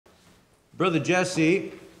Brother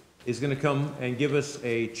Jesse is going to come and give us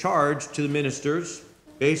a charge to the ministers,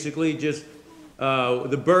 basically just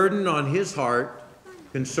the burden on his heart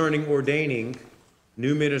concerning ordaining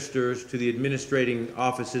new ministers to the administrating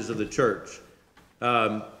offices of the church.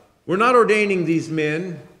 We're not ordaining these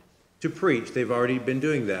men to preach. They've already been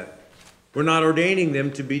doing that. We're not ordaining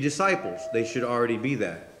them to be disciples. They should already be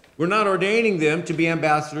that. We're not ordaining them to be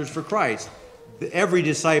ambassadors for Christ. Every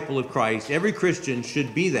disciple of Christ, every Christian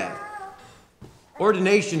should be that.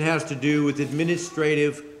 Ordination has to do with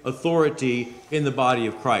administrative authority in the body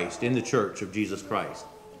of Christ, in the church of Jesus Christ.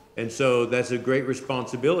 And so that's a great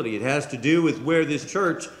responsibility. It has to do with where this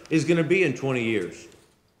church is going to be in 20 years.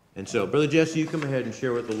 And so, Brother Jesse, you come ahead and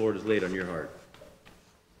share what the Lord has laid on your heart.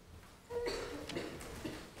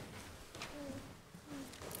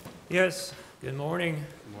 Yes, good morning.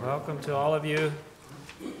 Good morning. Welcome to all of you.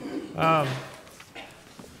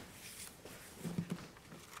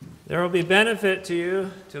 There will be benefit to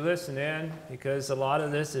you to listen in, because a lot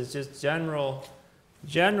of this is just general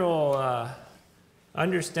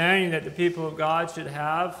understanding that the people of God should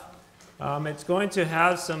have. It's going to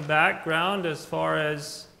have some background as far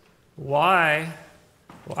as why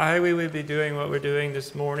we would be doing what we're doing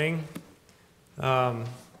this morning. And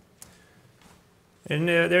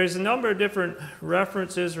there's a number of different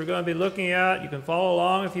references we're going to be looking at. You can follow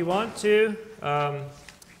along if you want to.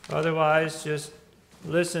 Otherwise, just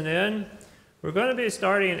listen in. We're going to be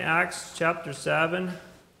starting in Acts chapter 7,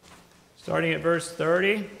 starting at verse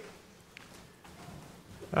 30.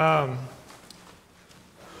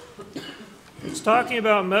 It's talking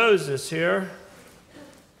about Moses here.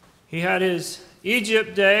 He had his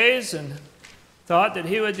Egypt days and thought that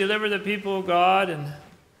he would deliver the people of God, and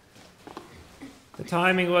the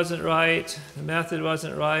timing wasn't right, the method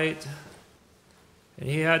wasn't right, and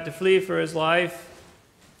he had to flee for his life.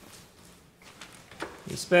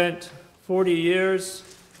 He spent 40 years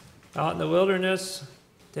out in the wilderness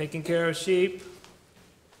taking care of sheep.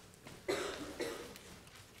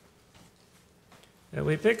 And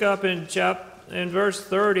we pick up in verse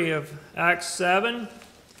 30 of Acts 7.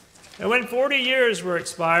 And when 40 years were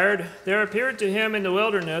expired, there appeared to him in the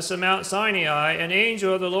wilderness of Mount Sinai an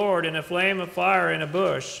angel of the Lord in a flame of fire in a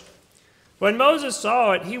bush. When Moses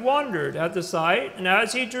saw it, he wondered at the sight, and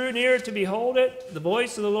as he drew near to behold it, the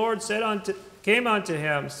voice of the Lord came unto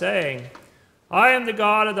him, saying, I am the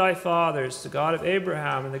God of thy fathers, the God of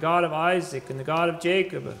Abraham, and the God of Isaac, and the God of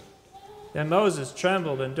Jacob. Then Moses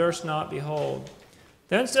trembled and durst not behold.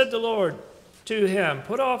 Then said the Lord to him,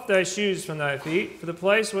 Put off thy shoes from thy feet, for the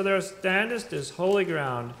place where thou standest is holy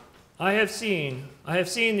ground. I have seen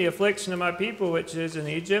the affliction of my people which is in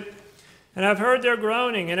Egypt, and have heard their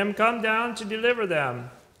groaning, and am come down to deliver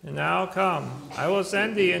them. And now come, I will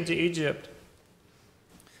send thee into Egypt.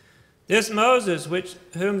 This Moses,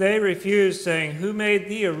 whom they refused, saying, Who made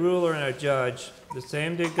thee a ruler and a judge? The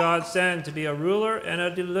same did God send to be a ruler and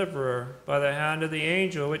a deliverer by the hand of the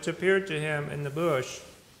angel which appeared to him in the bush.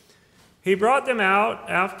 He brought them out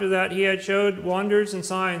after that he had showed wonders and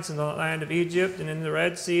signs in the land of Egypt and in the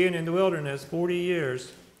Red Sea and in the wilderness 40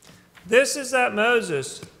 years. This is that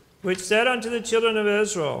Moses which said unto the children of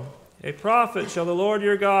Israel, A prophet shall the Lord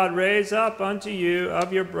your God raise up unto you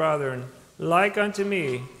of your brethren, like unto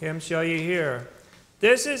me, him shall ye hear.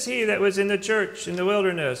 This is he that was in the church in the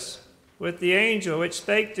wilderness, with the angel which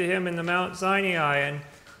spake to him in the Mount Sinai, and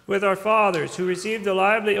with our fathers, who received the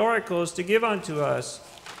lively oracles to give unto us,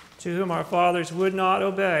 to whom our fathers would not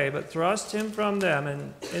obey, but thrust him from them,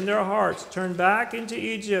 and in their hearts turned back into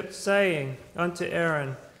Egypt, saying unto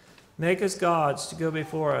Aaron, Make us gods to go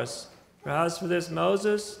before us. For as for this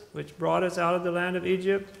Moses, which brought us out of the land of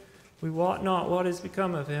Egypt, we wot not what is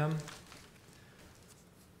become of him.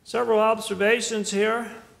 Several observations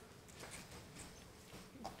here.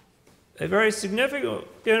 A very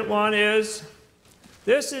significant one is,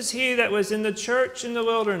 this is he that was in the church in the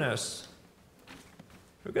wilderness.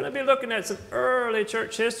 We're going to be looking at some early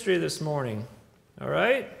church history this morning, all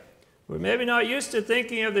right? We're maybe not used to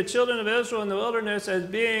thinking of the children of Israel in the wilderness as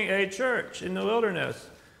being a church in the wilderness,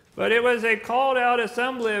 but it was a called out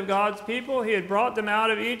assembly of God's people. He had brought them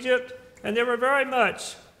out of Egypt, and they were very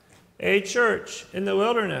much a church in the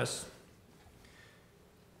wilderness.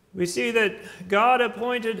 We see that God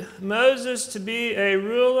appointed Moses to be a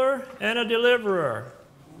ruler and a deliverer.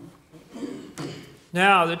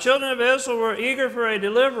 Now, the children of Israel were eager for a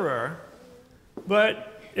deliverer, but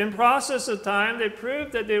in process of time, they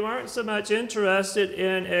proved that they weren't so much interested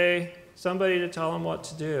in somebody to tell them what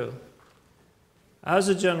to do, as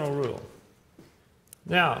a general rule.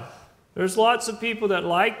 Now, there's lots of people that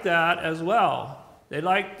like that as well. They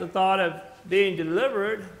like the thought of being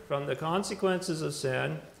delivered from the consequences of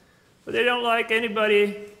sin, but they don't like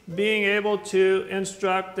anybody being able to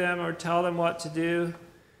instruct them or tell them what to do.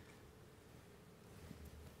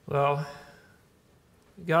 Well,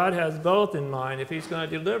 God has both in mind. If he's going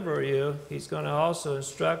to deliver you, he's going to also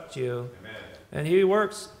instruct you. Amen. And he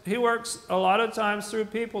works a lot of times through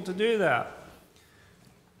people to do that.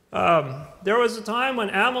 There was a time when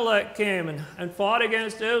Amalek came and fought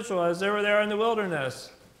against Israel as they were there in the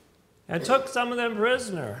wilderness and took some of them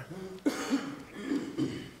prisoner.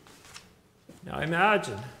 Now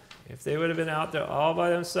imagine if they would have been out there all by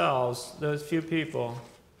themselves, those few people,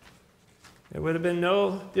 there would have been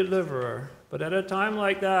no deliverer. But at a time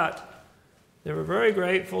like that, they were very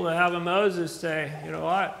grateful to have a Moses say, you know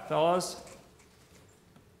what, fellas?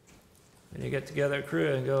 And you get together a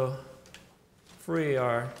crew and go free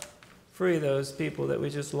those people that we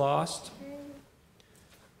just lost.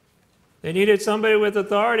 They needed somebody with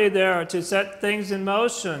authority there to set things in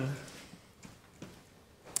motion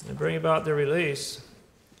and bring about their release.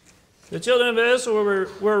 The children of Israel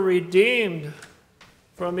were redeemed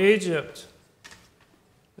from Egypt.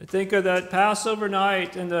 Think of that Passover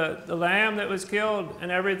night and the lamb that was killed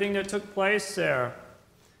and everything that took place there.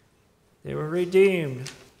 They were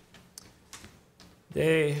redeemed.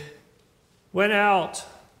 They went out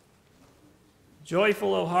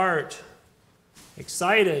joyful of heart,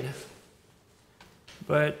 excited.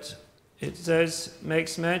 But it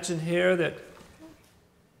makes mention here that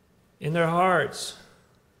in their hearts,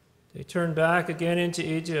 they turned back again into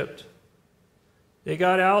Egypt. They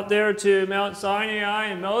got out there to Mount Sinai,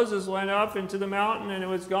 and Moses went up into the mountain, and it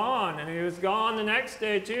was gone. And he was gone the next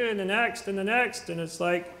day, too, and the next, and the next. And it's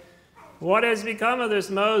like, what has become of this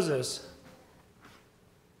Moses?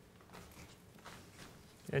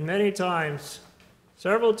 And many times,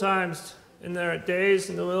 several times in their days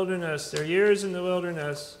in the wilderness, their years in the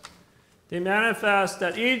wilderness, they manifest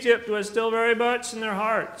that Egypt was still very much in their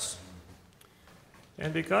hearts.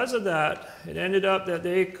 And because of that, it ended up that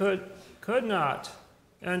they could not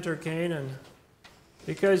enter Canaan.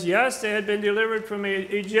 Because yes, they had been delivered from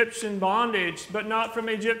Egyptian bondage, but not from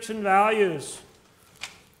Egyptian values.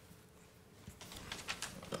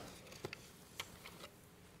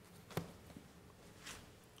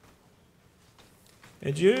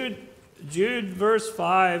 And Jude verse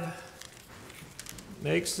 5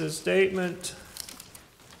 makes the statement,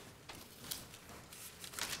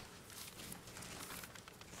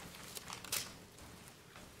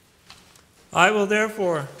 I will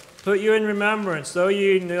therefore put you in remembrance, though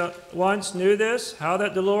ye once knew this, how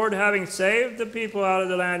that the Lord, having saved the people out of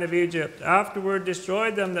the land of Egypt, afterward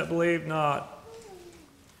destroyed them that believed not.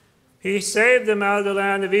 He saved them out of the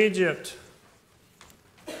land of Egypt.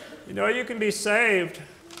 You know, you can be saved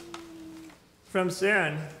from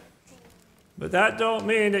sin, but that don't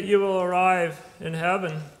mean that you will arrive in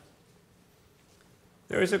heaven.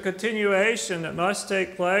 There is a continuation that must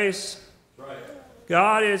take place. Right.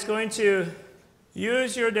 God is going to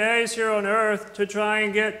use your days here on earth to try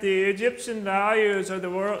and get the Egyptian values or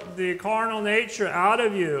the carnal nature out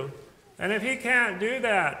of you. And if he can't do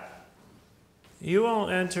that, you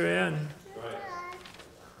won't enter in. Right.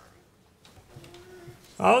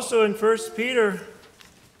 Also in 1 Peter,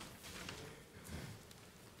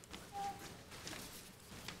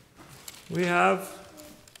 I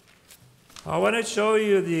want to show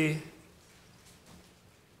you the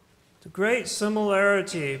great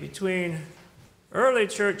similarity between early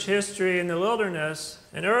church history in the wilderness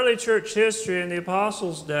and early church history in the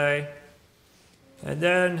Apostles' day. And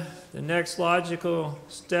then the next logical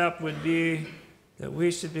step would be that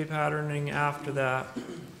we should be patterning after that.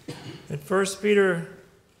 In 1 Peter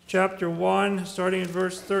chapter 1, starting in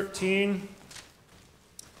verse 13,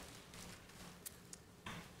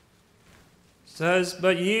 says,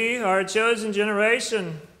 but ye are a chosen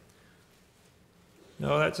generation.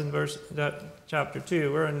 No, that's in chapter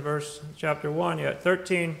 2. We're in chapter 1 yet.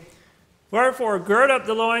 13. Wherefore, gird up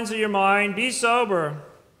the loins of your mind, be sober,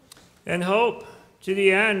 and hope to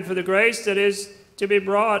the end for the grace that is to be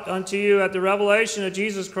brought unto you at the revelation of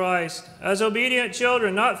Jesus Christ, as obedient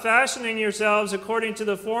children, not fashioning yourselves according to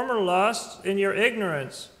the former lust in your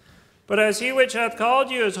ignorance. But as he which hath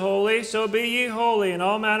called you is holy, so be ye holy in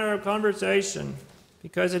all manner of conversation,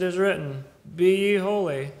 because it is written, be ye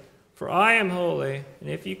holy, for I am holy. And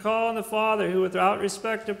if ye call on the Father, who without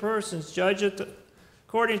respect of persons judgeth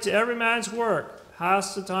according to every man's work,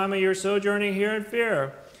 pass the time of your sojourning here in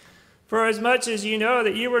fear. For as much as ye know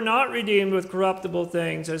that ye were not redeemed with corruptible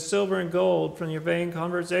things, as silver and gold, from your vain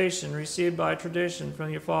conversation received by tradition from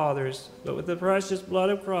your fathers, but with the precious blood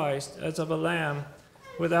of Christ, as of a lamb,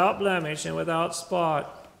 without blemish and without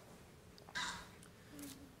spot.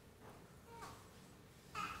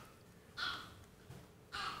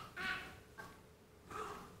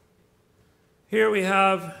 Here we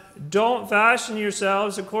have, don't fashion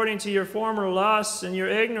yourselves according to your former lusts and your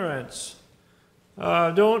ignorance.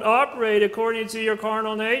 Don't operate according to your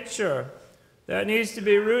carnal nature. That needs to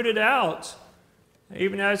be rooted out.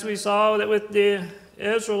 Even as we saw that with the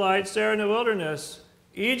Israelites there in the wilderness,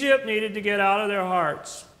 Egypt needed to get out of their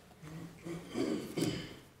hearts.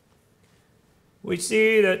 We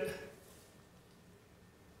see that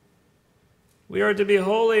we are to be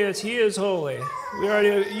holy as He is holy. We are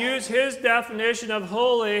to use His definition of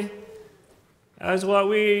holy as what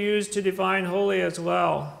we use to define holy as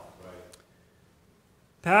well.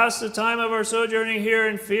 Pass the time of our sojourning here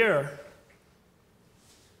in fear,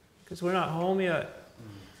 because we're not home yet.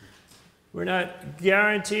 We're not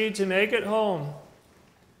guaranteed to make it home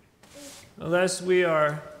unless we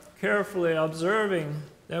are carefully observing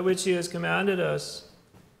that which He has commanded us.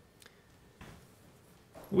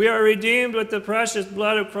 We are redeemed with the precious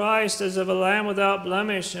blood of Christ as of a lamb without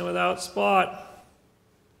blemish and without spot.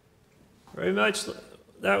 Very much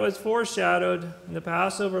that was foreshadowed in the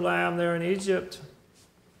Passover lamb there in Egypt.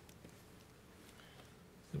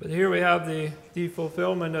 But here we have the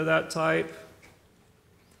fulfillment of that type.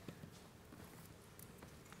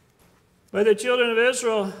 But the children of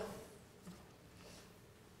Israel,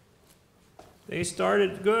 they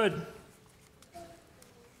started good.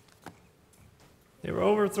 They were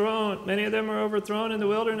overthrown. Many of them were overthrown in the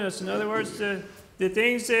wilderness. In other words, the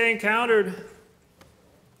things they encountered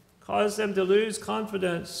caused them to lose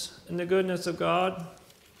confidence in the goodness of God.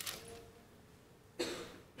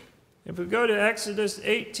 If we go to Exodus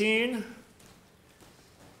 18,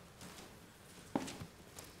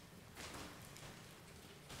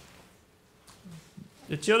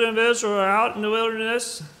 the children of Israel are out in the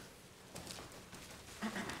wilderness,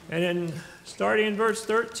 and starting in verse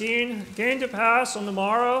 13, it came to pass on the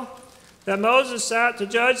morrow that Moses sat to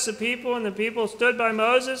judge the people, and the people stood by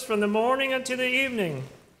Moses from the morning until the evening.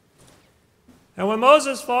 And when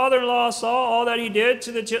Moses' father-in-law saw all that he did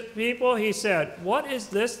to the people, he said, What is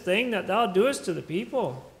this thing that thou doest to the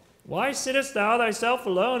people? Why sittest thou thyself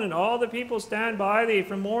alone, and all the people stand by thee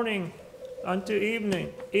from morning unto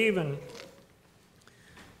even?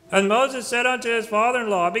 And Moses said unto his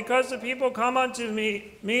father-in-law, Because the people come unto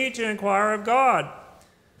me to inquire of God.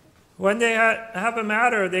 When they have a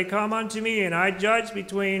matter, they come unto me, and I judge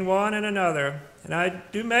between one and another. And I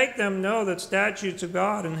do make them know the statutes of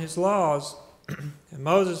God and His laws. And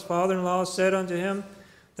Moses' father-in-law said unto him,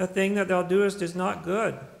 The thing that thou doest is not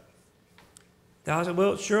good. Thou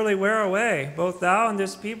wilt surely wear away, both thou and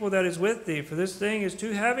this people that is with thee, for this thing is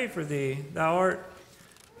too heavy for thee. Thou art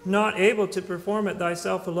not able to perform it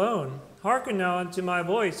thyself alone. Hearken now unto my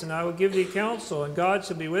voice, and I will give thee counsel, and God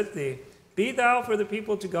shall be with thee. Be thou for the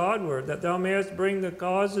people to Godward, that thou mayest bring the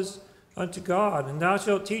causes unto God. And thou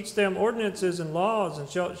shalt teach them ordinances and laws, and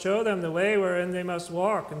shalt show them the way wherein they must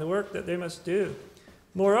walk, and the work that they must do.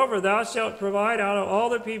 Moreover, thou shalt provide out of all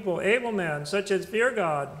the people able men, such as fear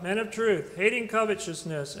God, men of truth, hating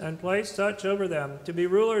covetousness, and place such over them, to be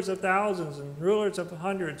rulers of thousands, and rulers of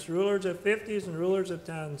hundreds, rulers of 50s, and rulers of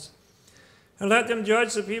 10s. And let them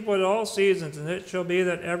judge the people at all seasons, and it shall be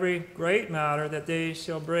that every great matter that they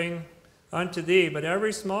shall bring unto thee, but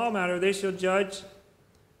every small matter they shall judge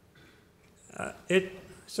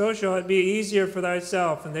so shall it be easier for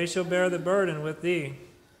thyself, and they shall bear the burden with thee.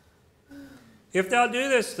 If thou do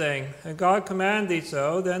this thing, and God command thee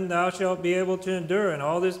so, then thou shalt be able to endure, and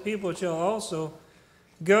all this people shall also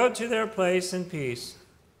go to their place in peace.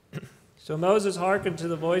 So Moses hearkened to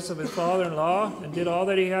the voice of his father-in-law, and did all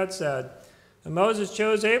that he had said. And Moses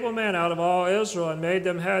chose able men out of all Israel, and made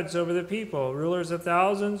them heads over the people, rulers of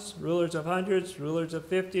thousands, rulers of hundreds, rulers of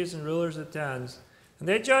 50s, and rulers of 10s. And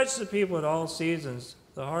they judged the people at all seasons.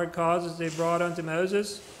 The hard causes they brought unto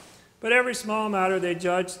Moses, but every small matter they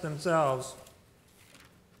judged themselves.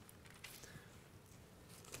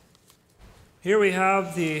 Here we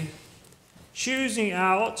have the choosing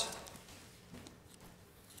out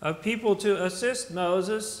of people to assist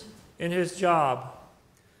Moses in his job.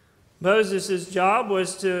 Moses' job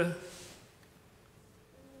was the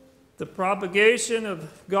propagation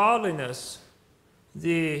of godliness,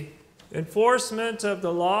 the enforcement of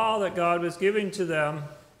the law that God was giving to them,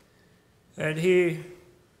 and it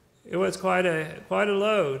was quite a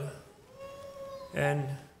load. And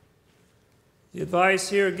the advice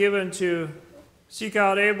here given to seek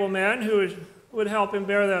out able men who would help him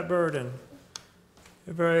bear that burden.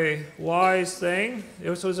 A very wise thing.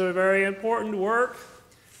 This was a very important work.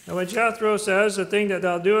 And when Jethro says, the thing that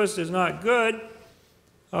thou doest is not good,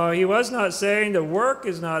 he was not saying the work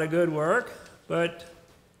is not a good work, but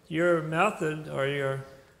your method or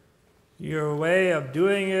your way of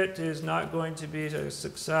doing it is not going to be a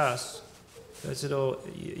success. because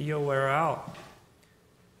you'll wear out.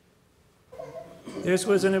 This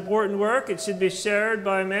was an important work. It should be shared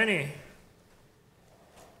by many.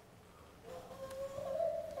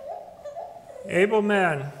 Able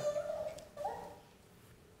men.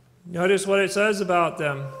 Notice what it says about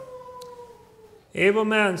them. Able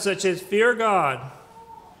men such as fear God.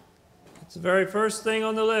 It's the very first thing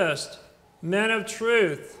on the list. Men of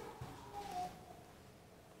truth.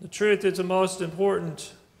 The truth is the most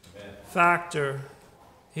important factor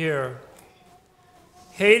here.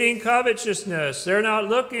 Hating covetousness. They're not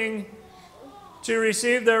looking to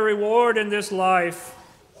receive their reward in this life.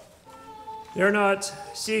 They're not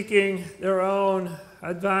seeking their own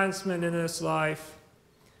advancement in this life.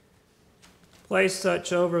 Place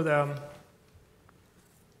such over them.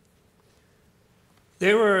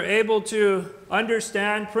 They were able to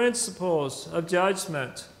understand principles of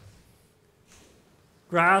judgment,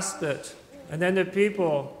 grasp it, and then the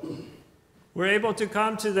people were able to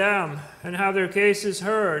come to them and have their cases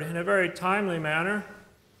heard in a very timely manner.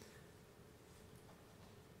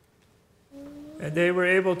 And they were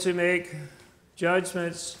able to make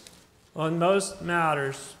judgments on most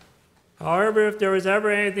matters. However, if there was ever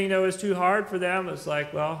anything that was too hard for them, it's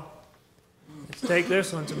like, well, let's take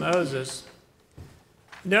this one to Moses.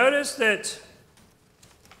 Notice that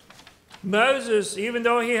Moses, even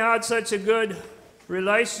though he had such a good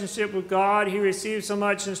relationship with God, he received so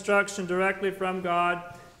much instruction directly from God.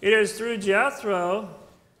 It is through Jethro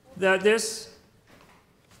that this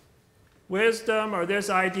wisdom or this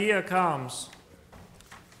idea comes.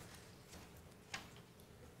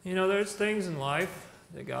 You know, there's things in life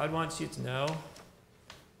that God wants you to know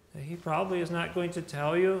that he probably is not going to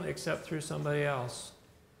tell you except through somebody else.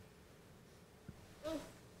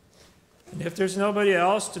 And if there's nobody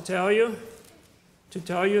else to tell you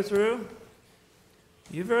through,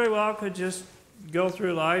 you very well could just go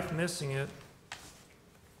through life missing it.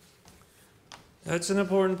 That's an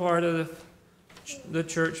important part of the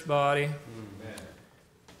church body. Amen.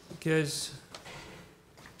 Because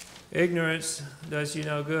ignorance does you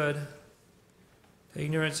no good.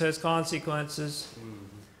 Ignorance has consequences.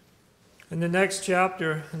 In the next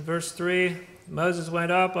chapter, in verse 3, Moses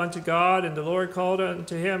went up unto God, and the Lord called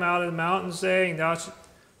unto him out of the mountain, saying, Thus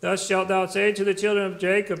shalt thou say to the children of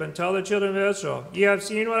Jacob, and tell the children of Israel, Ye have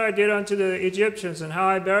seen what I did unto the Egyptians, and how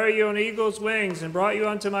I bare you on eagle's wings, and brought you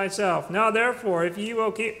unto myself. Now therefore, if ye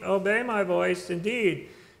will obey my voice indeed,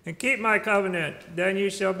 and keep my covenant, then ye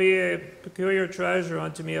shall be a peculiar treasure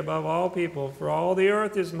unto me above all people, for all the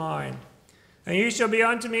earth is mine. And ye shall be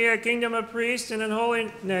unto me a kingdom of priests and an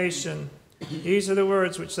holy nation. These are the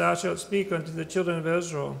words which thou shalt speak unto the children of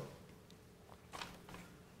Israel.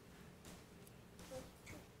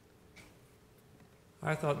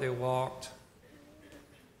 I thought they walked.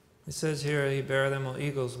 It says here, he bare them on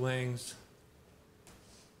eagle's wings.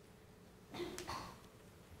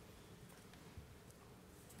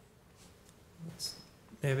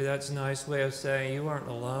 Maybe that's a nice way of saying you weren't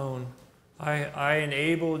alone. I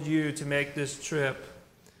enabled you to make this trip.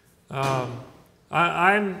 I'm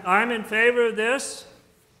in favor of this,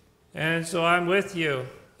 and so I'm with you.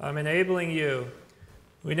 I'm enabling you.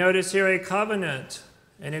 We notice here a covenant,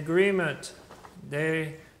 an agreement.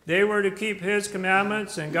 They were to keep his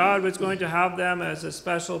commandments, and God was going to have them as a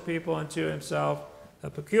special people unto himself, a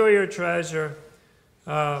peculiar treasure,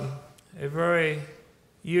 a very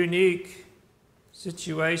unique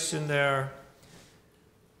situation there.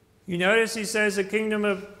 You notice he says a kingdom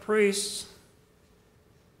of priests.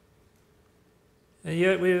 And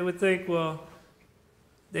yet we would think, well,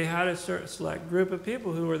 they had a certain select group of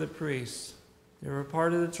people who were the priests. They were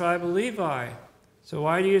part of the tribe of Levi. So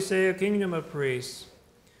why do you say a kingdom of priests?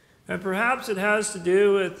 And perhaps it has to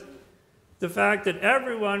do with the fact that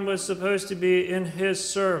everyone was supposed to be in his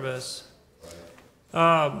service.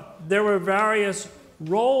 There were various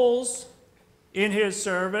roles in his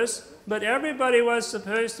service, but everybody was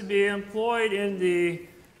supposed to be employed in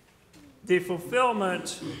the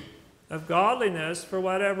fulfillment of godliness for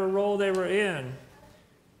whatever role they were in.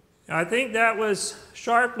 I think that was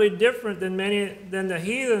sharply different than the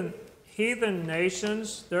heathen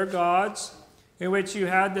nations, their gods, in which you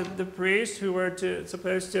had the priests who were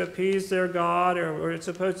supposed to appease their god or were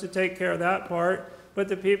supposed to take care of that part, but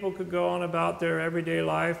the people could go on about their everyday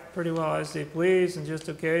life pretty well as they pleased and just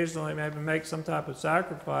occasionally maybe make some type of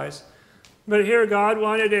sacrifice. But here God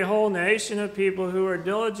wanted a whole nation of people who were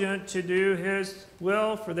diligent to do his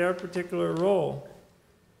will for their particular role.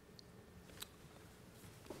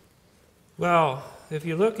 Well, if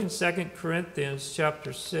you look in 2 Corinthians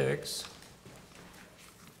chapter 6,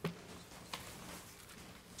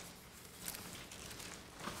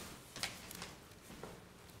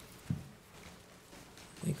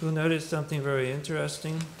 I think we'll notice something very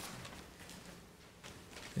interesting.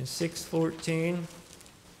 In 6:14,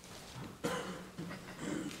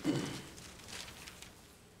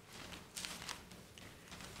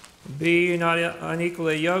 be ye not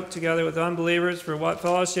unequally yoked together with unbelievers, for what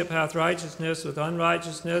fellowship hath righteousness with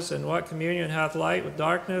unrighteousness, and what communion hath light with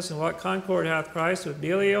darkness, and what concord hath Christ with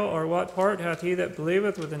Belial, or what part hath he that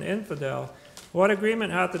believeth with an infidel? What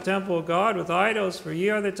agreement hath the temple of God with idols? For ye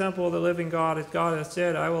are the temple of the living God, as God hath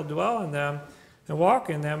said, I will dwell in them, and walk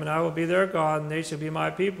in them, and I will be their God, and they shall be my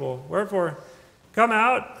people. Wherefore, come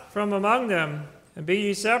out from among them, and be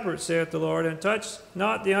ye separate, saith the Lord, and touch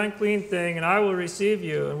not the unclean thing, and I will receive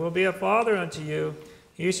you, and will be a father unto you.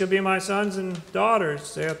 Ye shall be my sons and daughters,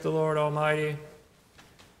 saith the Lord Almighty.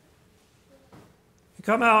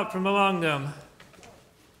 Come out from among them.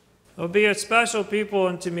 Will be a special people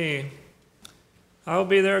unto me. I will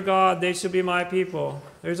be their God, they shall be my people.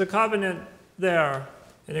 There's a covenant there,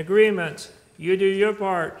 an agreement. You do your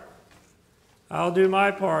part. I'll do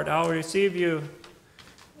my part. I'll receive you.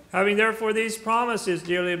 Having therefore these promises,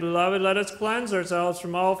 dearly beloved, let us cleanse ourselves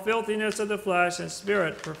from all filthiness of the flesh and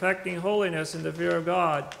spirit, perfecting holiness in the fear of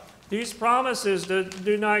God. These promises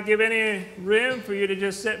do not give any room for you to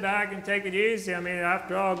just sit back and take it easy. I mean,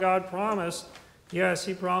 after all, God promised. Yes,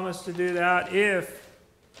 he promised to do that if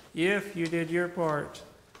you did your part.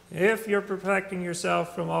 If you're perfecting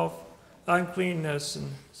yourself from all uncleanness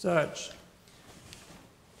and such.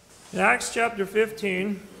 In Acts chapter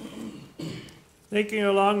 15, thinking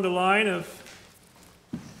along the line of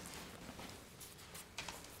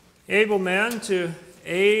able men to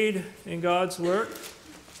aid in God's work.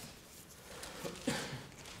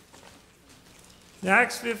 In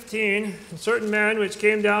Acts 15, certain men which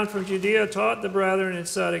came down from Judea taught the brethren and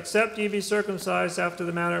said, except ye be circumcised after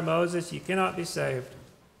the manner of Moses, ye cannot be saved.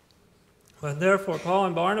 When therefore Paul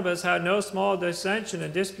and Barnabas had no small dissension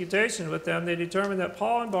and disputation with them, they determined that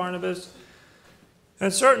Paul and Barnabas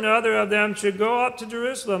and certain other of them should go up to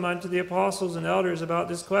Jerusalem unto the apostles and elders about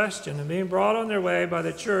this question. And being brought on their way by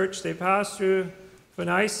the church, they passed through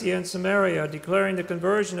Phoenicia and Samaria, declaring the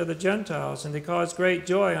conversion of the Gentiles, and they caused great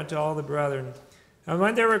joy unto all the brethren. And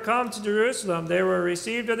when they were come to Jerusalem, they were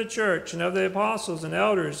received of the church and of the apostles and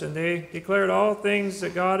elders, and they declared all things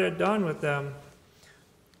that God had done with them.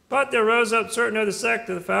 But there rose up certain of the sect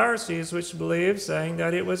of the Pharisees which believed, saying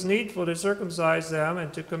that it was needful to circumcise them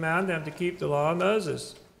and to command them to keep the law of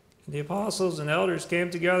Moses. And the apostles and elders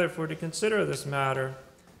came together for to consider this matter.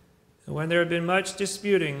 And when there had been much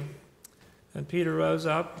disputing, and Peter rose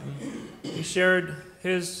up, and he shared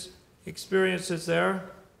his experiences there.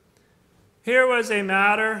 Here was a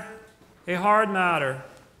matter, a hard matter,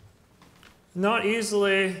 not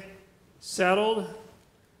easily settled.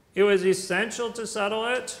 It was essential to settle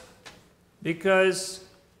it because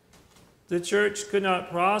the church could not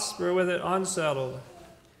prosper with it unsettled.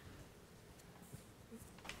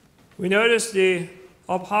 We notice the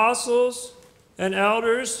apostles and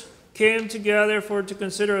elders came together to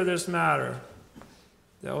consider this matter.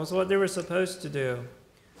 That was what they were supposed to do.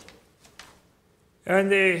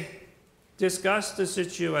 And they discussed the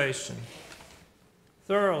situation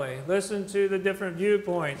thoroughly, listened to the different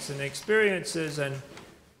viewpoints and experiences,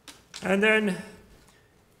 and then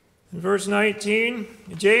in verse 19,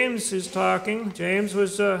 James is talking. James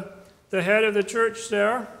was the head of the church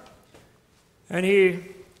there, and he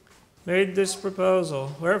made this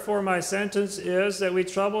proposal. Wherefore my sentence is that we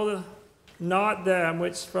trouble not them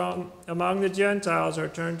which from among the Gentiles are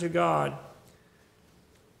turned to God.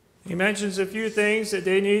 He mentions a few things that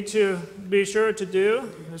they need to be sure to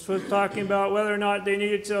do. This was talking about whether or not they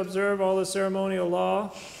needed to observe all the ceremonial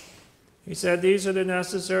law. He said these are the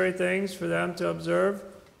necessary things for them to observe.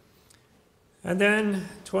 And then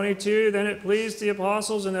 22, then it pleased the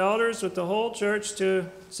apostles and elders with the whole church to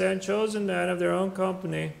send chosen men of their own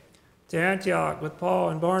company to Antioch with Paul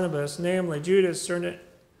and Barnabas, namely Judas,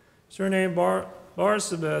 surnamed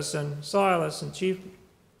Barsabas, and Silas, and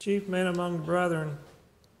chief men among the brethren.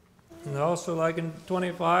 And also, like in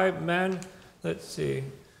 25, men, let's see.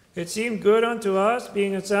 It seemed good unto us,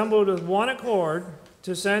 being assembled with one accord,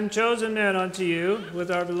 to send chosen men unto you with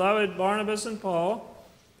our beloved Barnabas and Paul.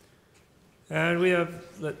 And we have,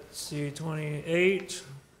 let's see, 28.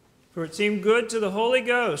 For it seemed good to the Holy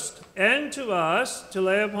Ghost and to us to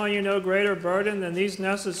lay upon you no greater burden than these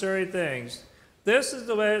necessary things. This is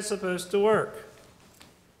the way it's supposed to work.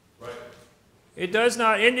 Right. It does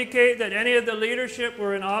not indicate that any of the leadership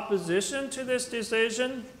were in opposition to this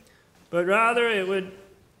decision, but rather it would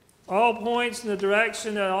all points in the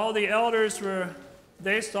direction that all the elders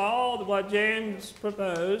they saw what James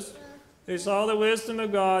proposed. They saw the wisdom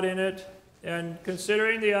of God in it, and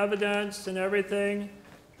considering the evidence and everything,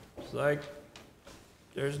 It's like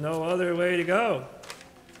there's no other way to go.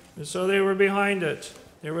 And so they were behind it.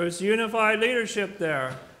 There was unified leadership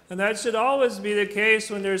there. And that should always be the case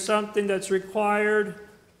when there's something that's required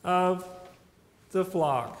of the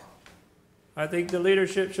flock. I think the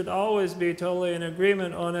leadership should always be totally in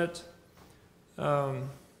agreement on it. And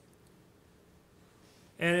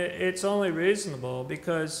it's only reasonable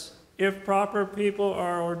because if proper people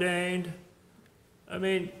are ordained, I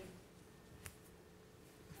mean,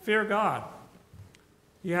 fear God.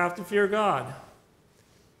 You have to fear God.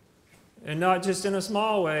 And not just in a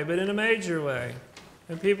small way, but in a major way.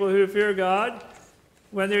 And people who fear God,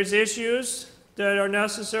 when there's issues that are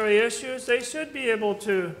necessary issues, they should be able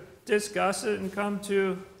to discuss it and come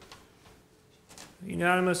to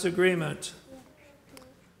unanimous agreement.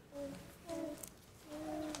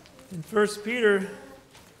 In 1 Peter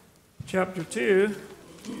chapter 2,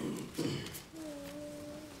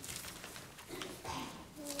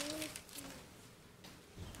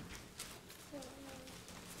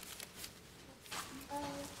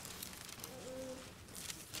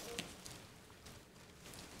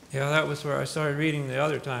 yeah, that was where I started reading the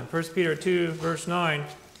other time. 1 Peter 2, verse 9.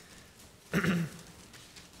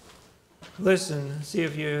 Listen, see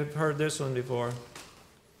if you've heard this one before.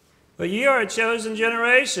 But ye are a chosen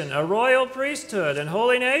generation, a royal priesthood, and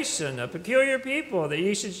holy nation, a peculiar people, that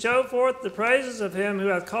ye should show forth the praises of him who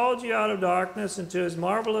hath called you out of darkness into his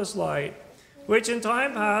marvelous light, which in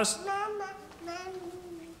time past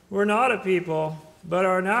were not a people, but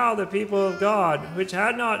are now the people of God, which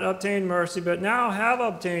had not obtained mercy, but now have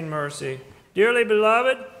obtained mercy. Dearly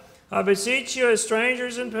beloved, I beseech you as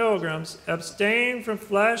strangers and pilgrims, abstain from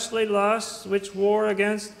fleshly lusts which war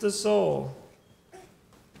against the soul.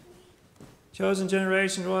 Chosen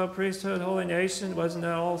generation, royal priesthood, holy nation. Wasn't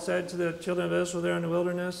that all said to the children of Israel there in the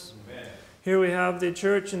wilderness? Amen. Here we have the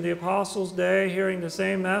church in the apostles' day hearing the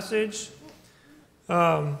same message.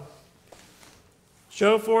 Show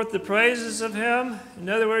forth the praises of him. In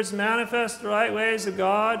other words, manifest the right ways of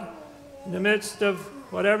God in the midst of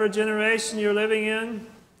whatever generation you're living in.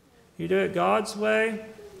 You do it God's way.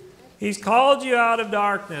 He's called you out of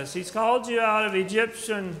darkness. He's called you out of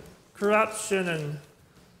Egyptian corruption and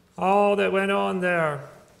all that went on there.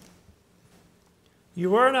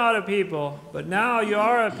 You were not a people, but now you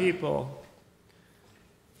are a people.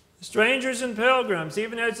 Strangers and pilgrims,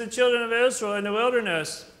 even as the children of Israel in the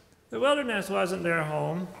wilderness. The wilderness wasn't their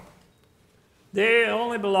home. They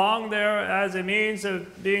only belonged there as a means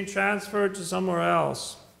of being transferred to somewhere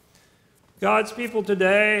else. God's people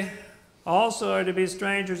today also are to be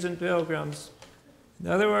strangers and pilgrims. In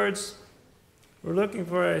other words, we're looking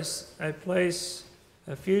for a place,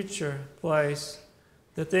 a future place.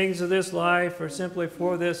 The things of this life are simply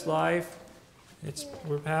for this life.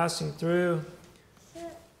 We're passing through.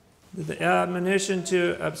 The admonition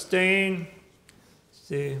to abstain.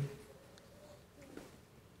 See.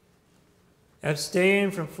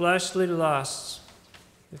 Abstain from fleshly lusts.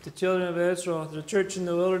 If the children of Israel, the church in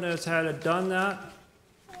the wilderness had done that,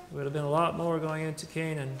 there would have been a lot more going into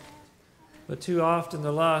Canaan. But too often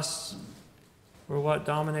the lusts were what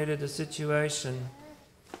dominated the situation.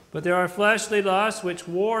 But there are fleshly lusts which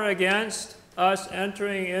war against us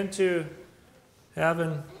entering into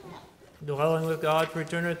heaven, dwelling with God for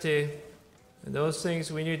eternity. And those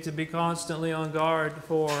things we need to be constantly on guard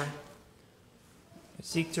for.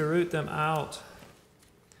 Seek to root them out.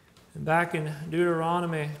 And back in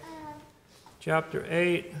Deuteronomy chapter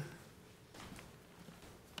 8,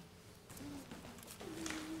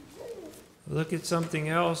 look at something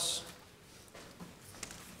else.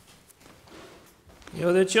 You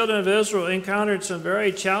know, the children of Israel encountered some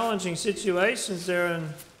very challenging situations there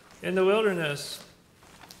in the wilderness.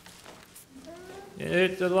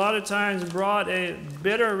 It a lot of times brought a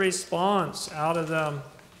bitter response out of them.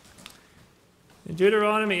 In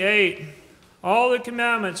Deuteronomy 8, all the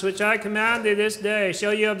commandments which I command thee this day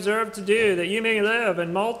shall ye observe to do, that ye may live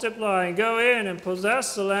and multiply and go in and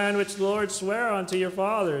possess the land which the Lord sware unto your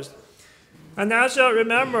fathers. And thou shalt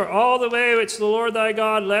remember all the way which the Lord thy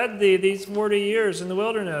God led thee these 40 years in the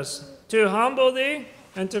wilderness, to humble thee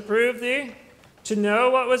and to prove thee, to know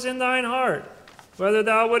what was in thine heart, whether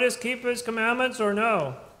thou wouldest keep his commandments or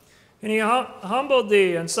no. And he humbled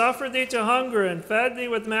thee, and suffered thee to hunger, and fed thee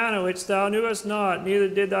with manna which thou knewest not, neither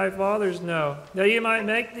did thy fathers know, that he might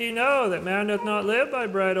make thee know that man doth not live by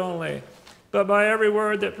bread only, but by every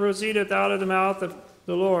word that proceedeth out of the mouth of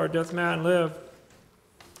the Lord doth man live.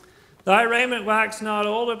 Thy raiment waxed not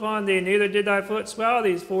old upon thee, neither did thy foot swell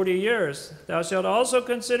these 40 years. Thou shalt also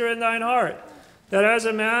consider in thine heart that as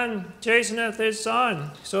a man chasteneth his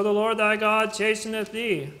son, so the Lord thy God chasteneth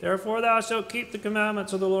thee. Therefore thou shalt keep the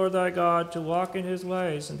commandments of the Lord thy God, to walk in his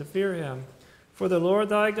ways and to fear him. For the Lord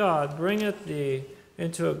thy God bringeth thee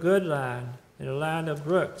into a good land, in a land of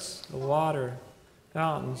brooks, of water,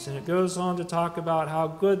 fountains. And it goes on to talk about how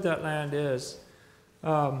good that land is.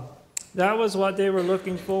 That was what they were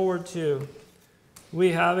looking forward to.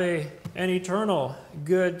 We have an eternal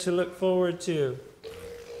good to look forward to.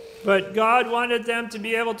 But God wanted them to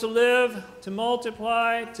be able to live, to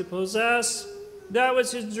multiply, to possess. That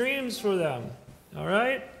was his dreams for them. All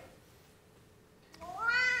right?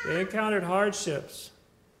 They encountered hardships.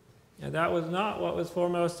 And that was not what was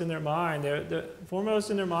foremost in their mind. The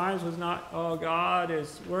foremost in their minds was not, oh, God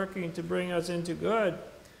is working to bring us into good.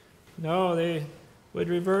 No, they would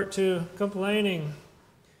revert to complaining.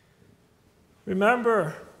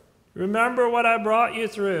 Remember what I brought you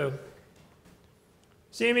through.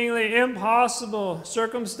 Seemingly impossible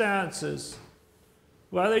circumstances.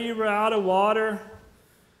 Whether you were out of water,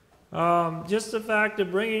 just the fact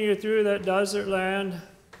of bringing you through that desert land.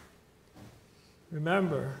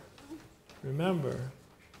 Remember.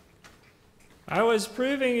 I was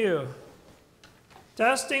proving you,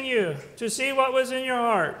 testing you to see what was in your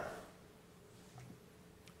heart.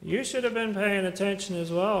 You should have been paying attention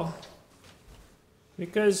as well.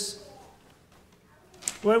 Because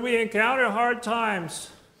when we encounter hard times,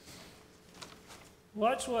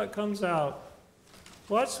 watch what comes out.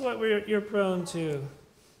 Watch what you're prone to.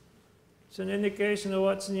 It's an indication of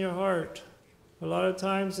what's in your heart. A lot of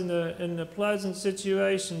times in the pleasant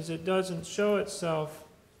situations, it doesn't show itself.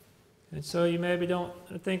 And so you maybe don't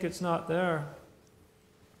think it's not there.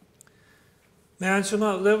 Man shall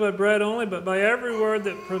not live by bread only, but by every word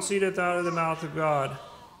that proceedeth out of the mouth of God.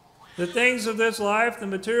 The things of this life, the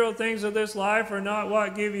material things of this life, are not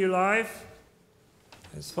what give you life.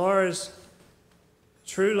 As far as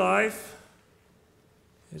true life,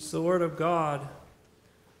 it's the Word of God.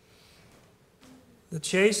 The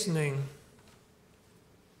chastening,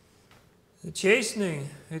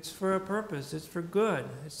 it's for a purpose. It's for good.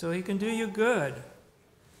 It's so He can do you good.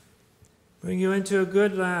 Bring you into a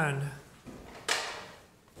good land.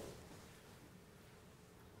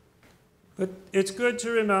 But it's good to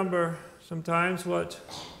remember sometimes what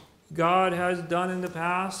God has done in the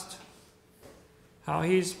past, how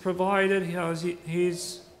He's provided, how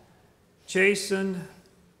He's chastened.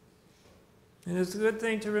 And it's a good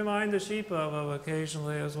thing to remind the sheep of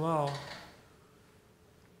occasionally as well.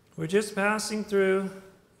 We're just passing through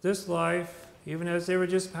this life, even as they were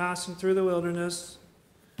just passing through the wilderness.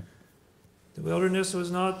 The wilderness was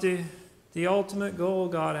not the ultimate goal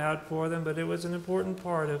God had for them, but it was an important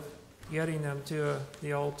part of getting them to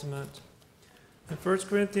the ultimate. In 1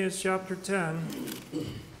 Corinthians chapter 10,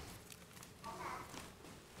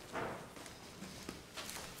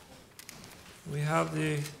 we have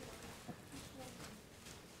the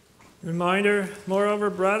reminder, moreover,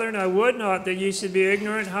 brethren, I would not that ye should be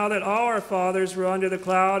ignorant how that all our fathers were under the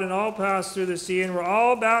cloud, and all passed through the sea, and were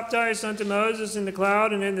all baptized unto Moses in the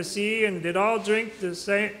cloud and in the sea, and did all eat the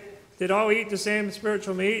same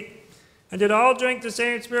spiritual meat, and did all drink the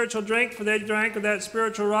same spiritual drink, for they drank of that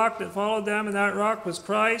spiritual rock that followed them, and that rock was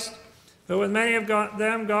Christ. But with many of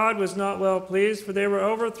them God was not well pleased, for they were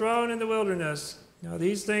overthrown in the wilderness. Now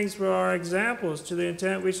these things were our examples, to the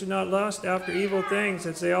intent we should not lust after evil things,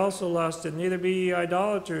 as they also lusted. Neither be ye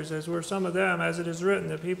idolaters, as were some of them, as it is written,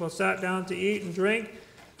 the people sat down to eat and drink,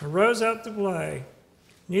 and rose up to play.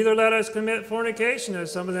 Neither let us commit fornication, as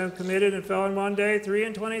some of them committed, and fell in one day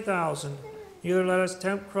 23,000. Neither let us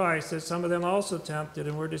tempt Christ, as some of them also tempted,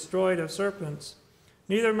 and were destroyed of serpents.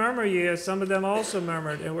 Neither murmur ye, as some of them also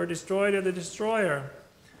murmured, and were destroyed of the destroyer.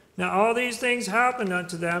 Now all these things happened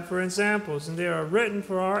unto them for examples, and they are written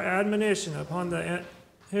for our admonition, upon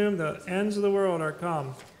whom the ends of the world are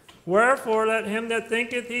come. Wherefore let him that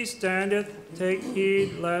thinketh he standeth take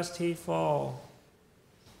heed lest he fall.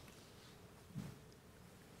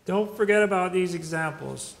 Don't forget about these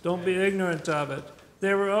examples. Don't be ignorant of it.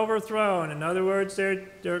 They were overthrown. In other words,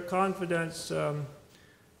 their confidence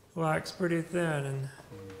waxed pretty thin. And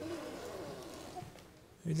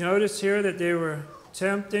we notice here that they were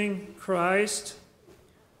tempting Christ.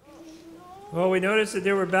 Well, we notice that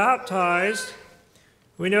they were baptized.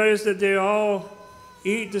 We notice that they all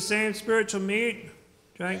eat the same spiritual meat,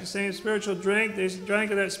 drank the same spiritual drink. They drank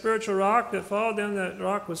of that spiritual rock that followed them. That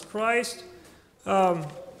rock was Christ. How's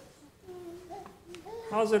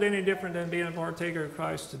it any different than being a partaker of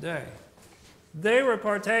Christ today? They were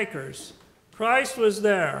partakers. Christ was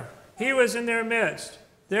there. He was in their midst.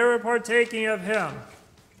 They were partaking of Him.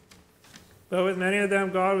 But with many of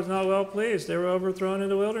them, God was not well pleased. They were overthrown in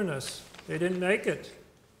the wilderness. They didn't make it.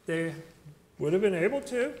 They would have been able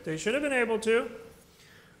to. They should have been able to.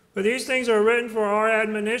 But these things are written for our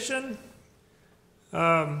admonition.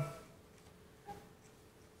 You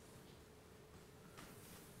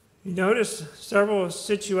notice several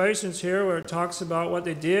situations here where it talks about what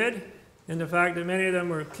they did and the fact that many of them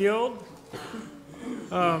were killed.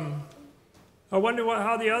 I wonder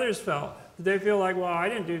how the others felt. Did they feel like, well, I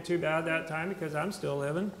didn't do too bad that time because I'm still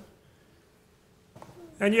living?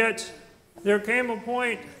 And yet, there came a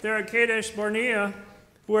point there at Kadesh Barnea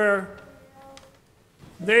where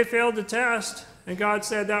they failed the test, and God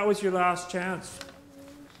said that was your last chance.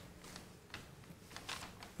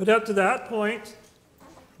 But up to that point,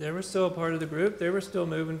 they were still a part of the group. They were still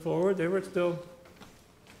moving forward. They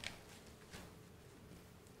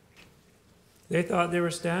thought they were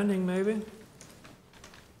standing, maybe.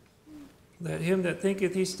 Let him that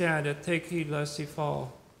thinketh he standeth take heed lest he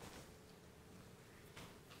fall.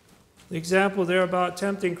 The example there about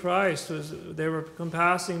tempting Christ was they were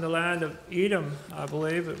compassing the land of Edom, I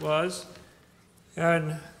believe it was,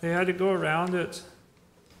 and they had to go around it.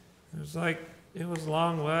 It was a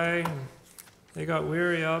long way, and they got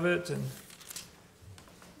weary of it, and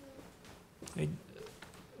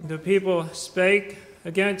the people spake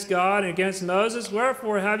against God and against Moses.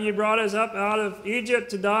 Wherefore have ye brought us up out of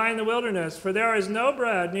Egypt to die in the wilderness? For there is no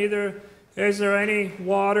bread, neither is there any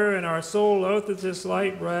water, and our soul loatheth this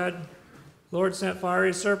light bread. The Lord sent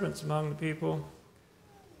fiery serpents among the people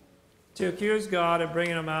to accuse God of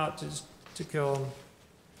bringing them out to kill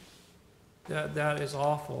them. That is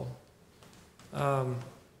awful. That's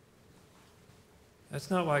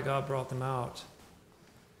not why God brought them out.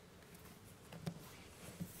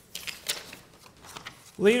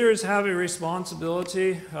 Leaders have a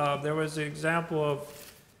responsibility. There was an example of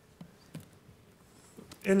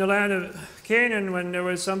in the land of Canaan when there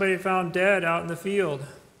was somebody found dead out in the field.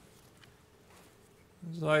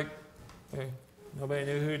 It was like, hey, nobody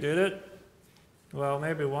knew who did it. Well,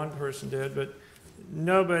 maybe one person did, but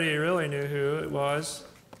nobody really knew who it was.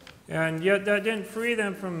 And yet that didn't free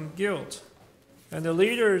them from guilt. And the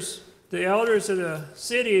leaders, the elders of the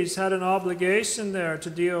cities had an obligation there to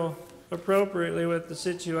deal appropriately with the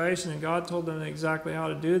situation, and God told them exactly how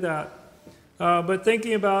to do that. But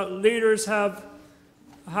thinking about leaders have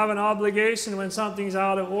an obligation when something's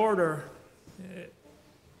out of order.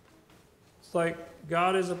 It's like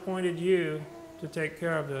God has appointed you to take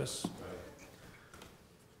care of this.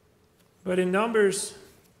 But in Numbers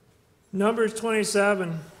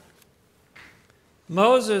 27,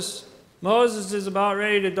 Moses is about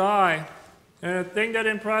ready to die. And the thing that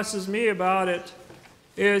impresses me about it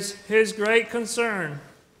is his great concern.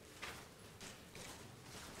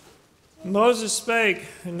 Moses spake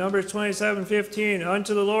in Numbers 27:15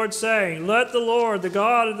 unto the Lord, saying, Let the Lord, the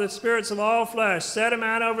God of the spirits of all flesh, set a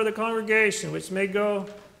man over the congregation, which may go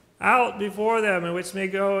out before them, and which may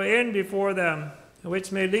go in before them, and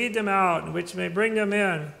which may lead them out, and which may bring them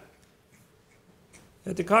in.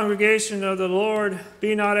 That the congregation of the Lord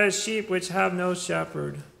be not as sheep which have no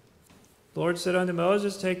shepherd. The Lord said unto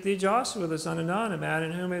Moses, Take thee Joshua the son of Nun, a man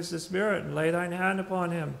in whom is the Spirit, and lay thine hand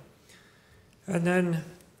upon him. And then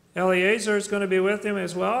Eleazar is going to be with him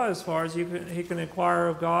as well, as far as he can inquire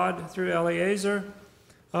of God through Eleazar.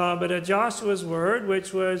 But at Joshua's word,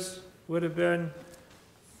 which would have been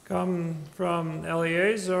come from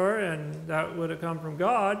Eleazar, and that would have come from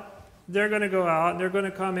God, they're going to go out and they're going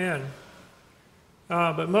to come in.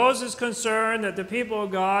 But Moses is concerned that the people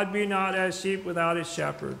of God be not as sheep without a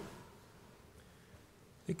shepherd,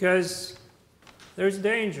 because there's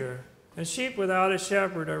danger, and sheep without a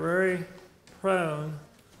shepherd are very prone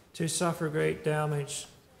to suffer great damage.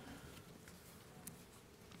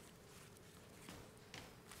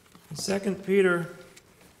 In 2 Peter,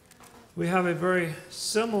 we have a very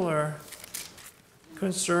similar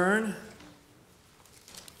concern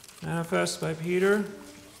manifest by Peter.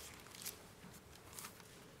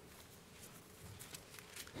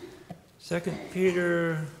 2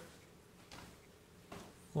 Peter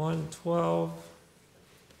 1:12.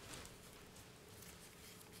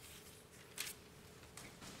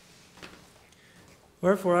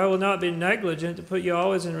 Wherefore I will not be negligent to put you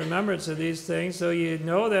always in remembrance of these things, so you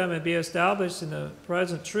know them and be established in the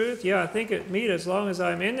present truth. Yeah, I think it meet as long as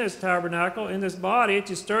I am in this tabernacle, in this body,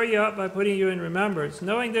 to stir you up by putting you in remembrance,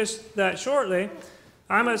 knowing this, that shortly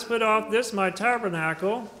I must put off this my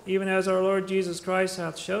tabernacle, even as our Lord Jesus Christ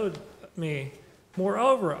hath showed me.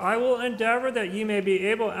 Moreover, I will endeavor that ye may be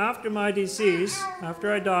able after my decease,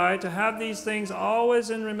 after I die, to have these things always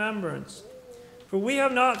in remembrance. For we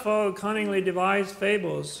have not followed cunningly devised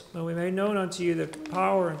fables, but we made known unto you the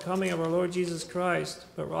power and coming of our Lord Jesus Christ,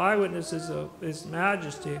 but were eyewitnesses of his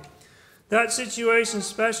majesty. That situation is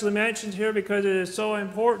especially mentioned here because it is so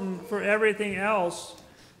important for everything else.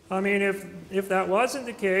 I mean, if that wasn't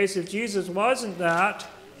the case, if Jesus wasn't that,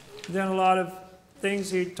 then a lot of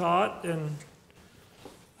things he taught and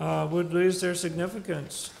would lose their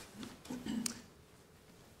significance.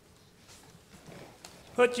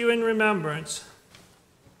 Put you in remembrance.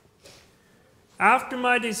 After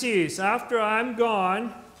my decease, after I'm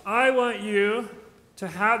gone, I want you to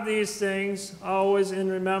have these things always in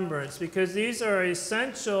remembrance, because these are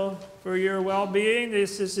essential for your well-being.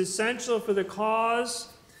 This is essential for the cause,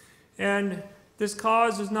 and this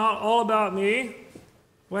cause is not all about me.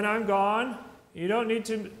 When I'm gone, you don't need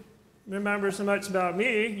to remember so much about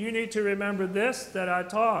me. You need to remember this that I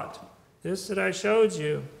taught, this that I showed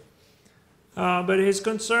you. But his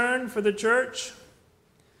concern for the church,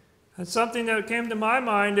 and something that came to my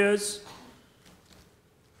mind is,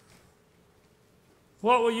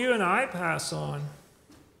 what will you and I pass on?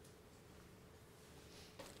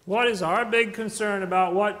 What is our big concern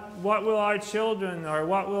about what will our children or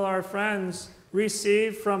what will our friends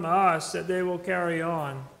receive from us that they will carry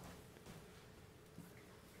on?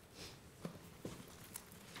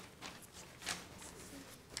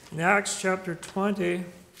 In Acts chapter 20,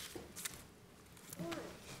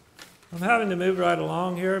 I'm having to move right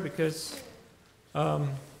along here because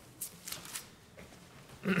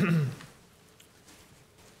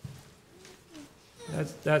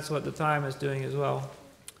that's what the time is doing as well.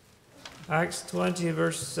 Acts 20,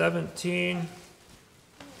 verse 17.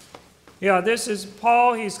 Yeah, this is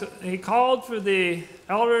Paul. He called for the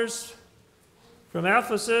elders from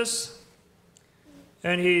Ephesus,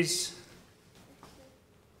 and you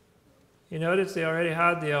notice they already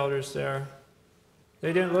had the elders there.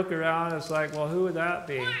 They didn't look around. It's like, well, who would that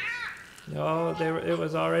be? No, it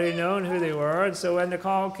was already known who they were, and so when the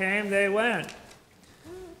call came, they went.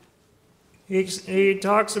 He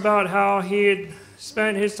talks about how he had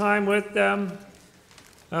spent his time with them.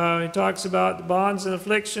 He talks about the bonds and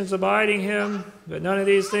afflictions abiding him, but none of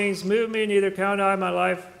these things move me, neither count I my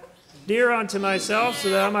life dear unto myself, so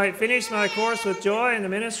that I might finish my course with joy in the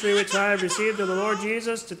ministry which I have received of the Lord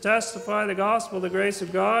Jesus, to testify the gospel of the grace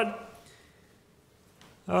of God.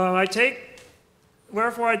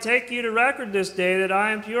 Wherefore I take you to record this day that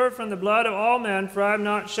I am pure from the blood of all men, for I have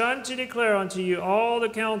not shunned to declare unto you all the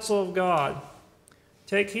counsel of God.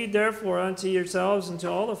 Take heed therefore unto yourselves and to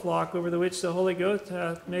all the flock over the which the Holy Ghost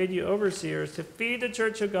hath made you overseers, to feed the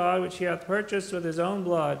church of God which he hath purchased with his own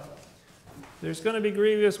blood. There's going to be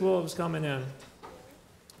grievous wolves coming in.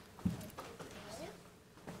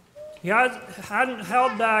 He hadn't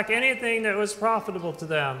held back anything that was profitable to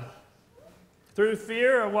them. Through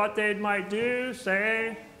fear of what they might do,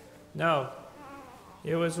 say, no.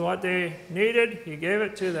 It was what they needed. He gave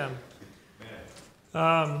it to them.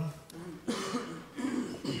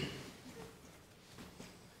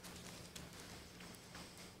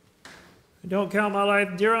 Don't count my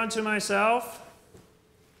life dear unto myself.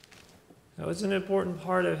 That was an important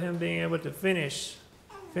part of him being able to finish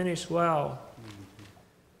well.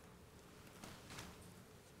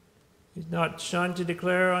 He's not shunned to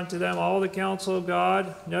declare unto them all the counsel of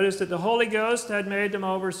God. Notice that the Holy Ghost had made them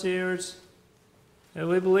overseers. And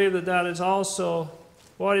we believe that that is also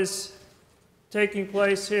what is taking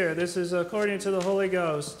place here. This is according to the Holy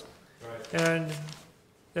Ghost. Right. And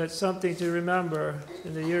that's something to remember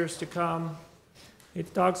in the years to come. He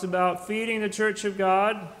talks about feeding the church of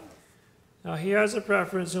God. Now, he has a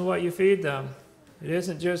preference in what you feed them. It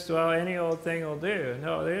isn't just, well, any old thing will do.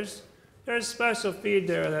 No, there's special feed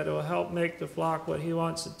there that will help make the flock what he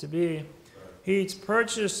wants it to be. He's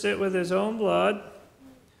purchased it with his own blood.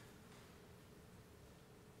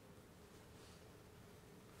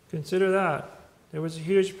 Consider that. There was a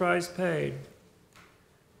huge price paid.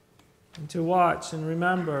 And to watch and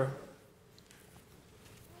remember.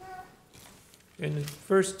 In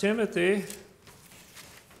 1 Timothy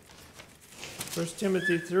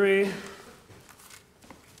 3,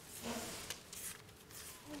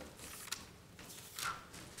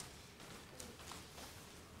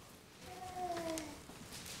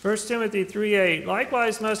 First Timothy 3:8.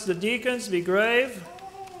 Likewise must the deacons be grave,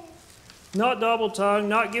 not double-tongued,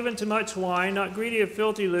 not given to much wine, not greedy of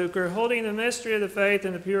filthy lucre, holding the mystery of the faith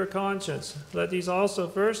and the pure conscience. Let these also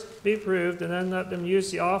first be proved, and then let them use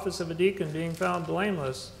the office of a deacon, being found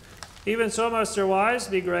blameless. Even so must their wives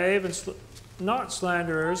be grave, and not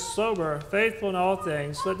slanderers, sober, faithful in all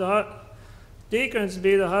things. Let the deacons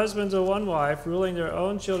be the husbands of one wife, ruling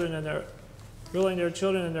their children in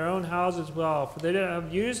their own houses well. For they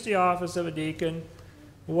have used the office of a deacon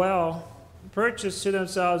well, purchased to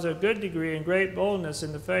themselves a good degree and great boldness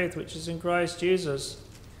in the faith which is in Christ Jesus.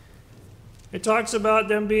 It talks about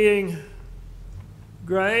them being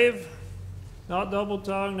grave, not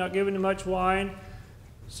double-tongued, not giving too much wine,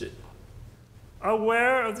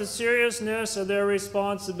 aware of the seriousness of their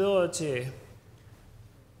responsibility.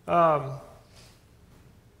 You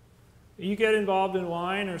get involved in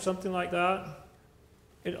wine or something like that,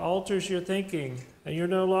 it alters your thinking, and you're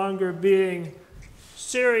no longer being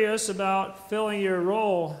serious about filling your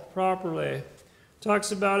role properly.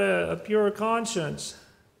 Talks about a pure conscience.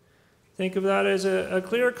 Think of that as a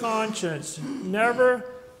clear conscience. Never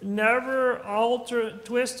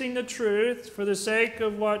twisting the truth for the sake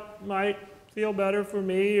of what might feel better for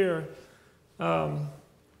me, or,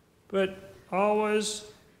 but always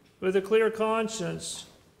with a clear conscience,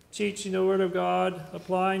 teaching the Word of God,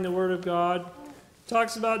 applying the Word of God.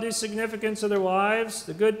 Talks about the significance of their wives,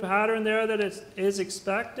 the good pattern there that is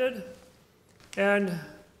expected. And,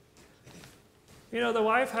 the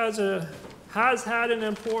wife has had an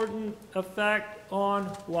important effect on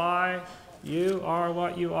why you are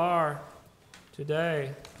what you are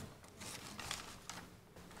today.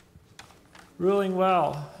 Ruling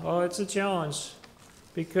well. Oh, it's a challenge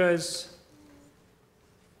because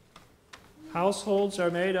households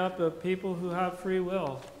are made up of people who have free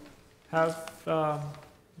will, have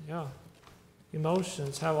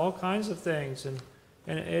emotions, have all kinds of things, and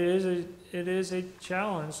it is a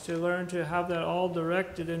challenge to learn to have that all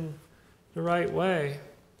directed in the right way.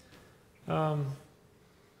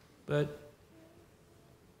 But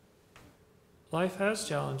life has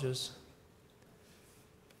challenges.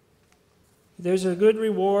 There's a good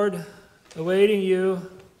reward awaiting you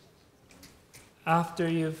after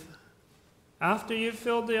you've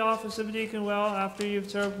filled the office of deacon well, after you've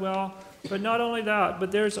served well. But not only that,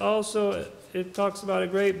 but there's also, it talks about a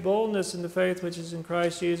great boldness in the faith which is in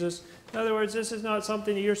Christ Jesus. In other words, this is not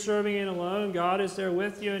something that you're serving in alone. God is there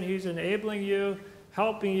with you, and He's enabling you,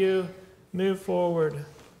 helping you move forward.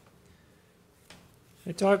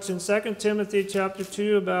 It talks in 2 Timothy chapter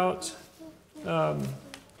 2 about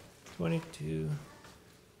 22,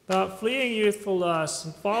 about fleeing youthful lusts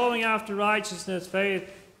and following after righteousness,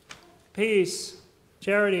 faith, peace,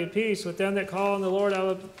 charity, and peace with them that call on the Lord out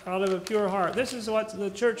of a pure heart. This is what the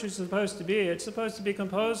church is supposed to be. It's supposed to be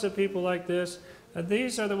composed of people like this, and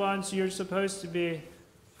these are the ones you're supposed to be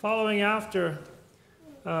following after,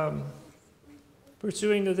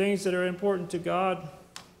 pursuing the things that are important to God.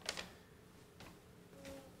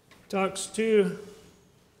 Talks too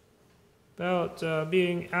about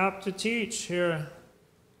being apt to teach here.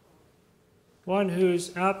 One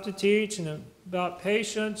who's apt to teach, and about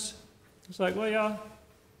patience. It's like, well, yeah,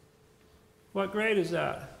 what grade is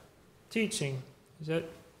that? Teaching. Is that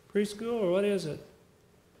preschool or what is it?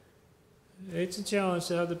 It's a challenge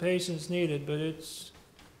to have the patience needed, but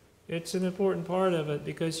it's an important part of it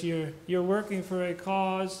because you're working for a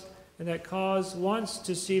cause, and that cause wants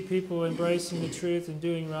to see people embracing the truth and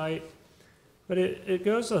doing right. But it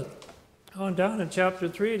goes on down in chapter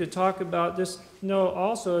 3 to talk about this.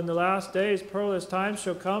 Also in the last days, perilous times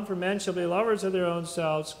shall come, for men shall be lovers of their own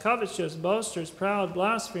selves, covetous, boasters, proud,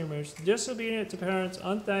 blasphemers, disobedient to parents,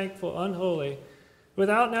 unthankful, unholy,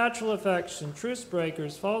 without natural affection, truce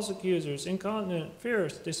breakers, false accusers, incontinent,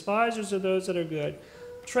 fierce, despisers of those that are good,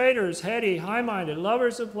 traitors, heady, high-minded,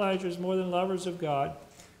 lovers of pleasures more than lovers of God,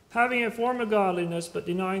 having a form of godliness, but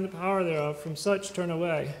denying the power thereof. From such turn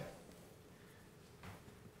away.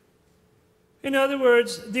 In other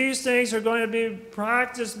words, these things are going to be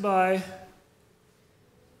practiced by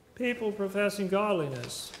people professing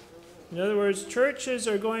godliness. In other words, churches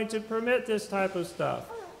are going to permit this type of stuff.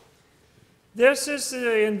 This is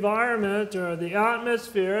the environment or the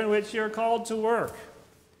atmosphere in which you're called to work.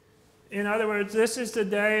 In other words, this is the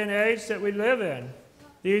day and age that we live in.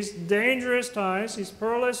 These dangerous times, these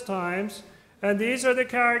perilous times, and these are the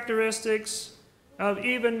characteristics of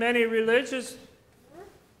even many religious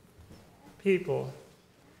people.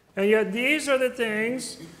 And yet these are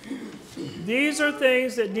things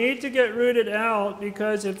that need to get rooted out,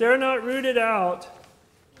 because if they're not rooted out,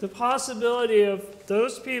 the possibility of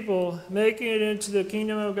those people making it into the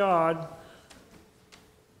kingdom of God,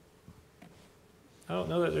 I don't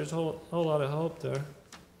know that there's a whole lot of hope there.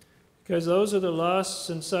 Because those are the lusts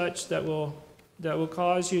and such that will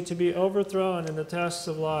cause you to be overthrown in the tests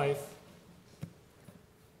of life.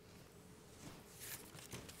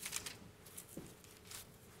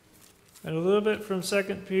 And a little bit from 2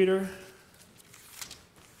 Peter.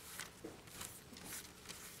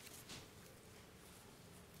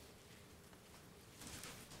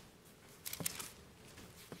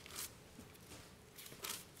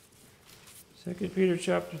 Second Peter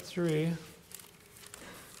chapter 3.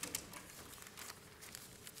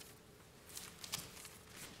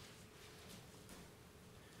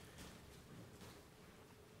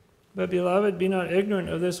 But, beloved, be not ignorant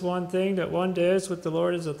of this one thing, that one day is with the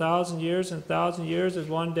Lord is 1,000 years, and 1,000 years is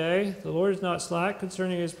one day. The Lord is not slack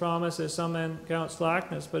concerning his promise, as some men count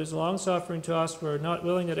slackness, but is longsuffering to usward, not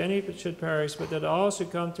willing that any should perish, but that all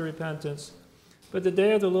should come to repentance. But the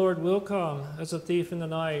day of the Lord will come as a thief in the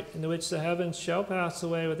night, in which the heavens shall pass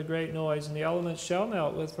away with a great noise, and the elements shall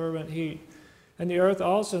melt with fervent heat, and the earth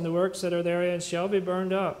also and the works that are therein shall be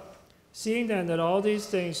burned up. Seeing then that all these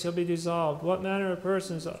things shall be dissolved, what manner of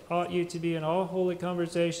persons ought you to be in all holy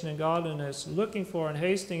conversation and godliness, looking for and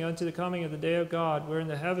hastening unto the coming of the day of God, wherein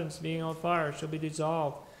the heavens, being on fire, shall be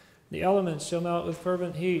dissolved, the elements shall melt with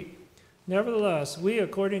fervent heat. Nevertheless, we,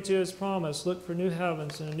 according to his promise, look for new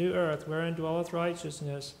heavens and a new earth, wherein dwelleth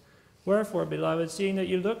righteousness. Wherefore, beloved, seeing that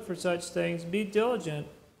you look for such things, be diligent,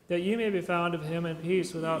 that you may be found of him in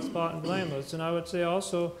peace, without spot and blameless. And I would say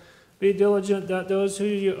also, be diligent that those who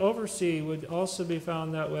you oversee would also be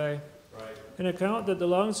found that way. Right. And account that the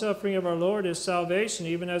long-suffering of our Lord is salvation,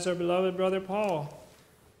 even as our beloved brother Paul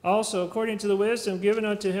also, according to the wisdom given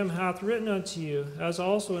unto him, hath written unto you, as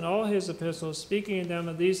also in all his epistles, speaking in them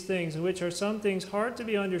of these things, in which are some things hard to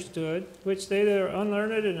be understood, which they that are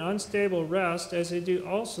unlearned and unstable wrest, as they do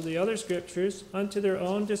also the other scriptures, unto their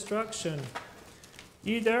own destruction.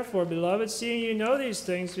 Ye therefore, beloved, seeing ye know these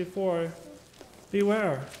things before,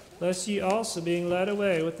 beware, lest ye also, being led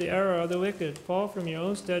away with the error of the wicked, fall from your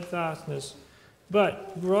own steadfastness.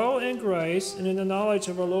 But grow in grace and in the knowledge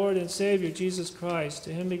of our Lord and Savior Jesus Christ.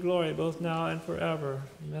 To him be glory both now and forever.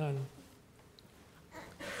 Amen.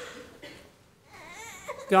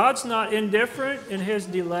 God's not indifferent in his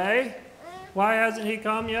delay. Why hasn't he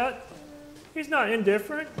come yet? He's not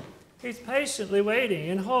indifferent. He's patiently waiting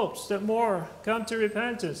in hopes that more come to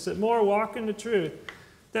repentance, that more walk in the truth,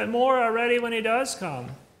 that more are ready when he does come.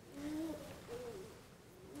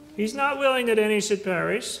 He's not willing that any should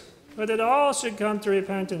perish, but that all should come to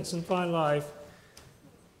repentance and find life.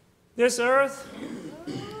 This earth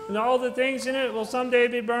and all the things in it will someday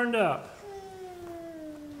be burned up.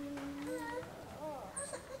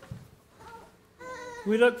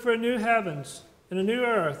 We look for new heavens and a new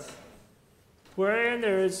earth, wherein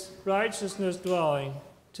there is righteousness dwelling,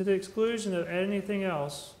 to the exclusion of anything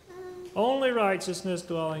else. Only righteousness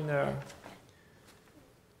dwelling there.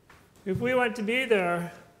 If we want to be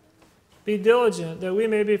there, be diligent that we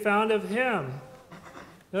may be found of him.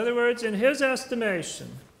 In other words, in his estimation.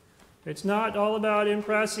 It's not all about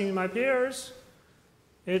impressing my peers.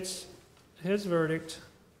 It's his verdict.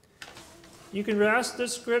 You can wrest the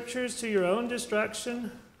scriptures to your own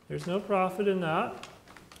destruction. There's no profit in that.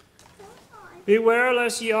 Beware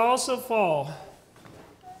lest ye also fall.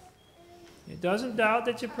 It doesn't doubt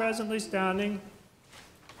that you're presently standing.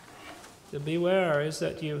 The beware is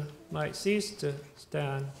that you might cease to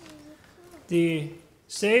stand. The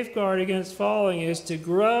safeguard against falling is to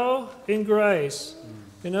grow in grace.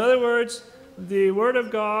 In other words, the Word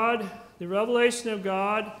of God, the revelation of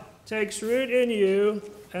God, takes root in you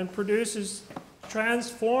and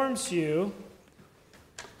transforms you.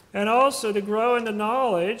 And also to grow in the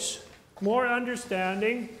knowledge, more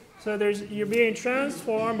understanding. So you're being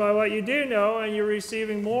transformed by what you do know, and you're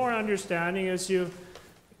receiving more understanding as you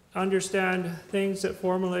understand things that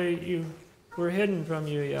formerly were hidden from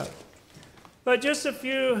you yet. But just a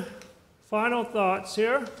few final thoughts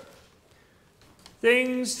here.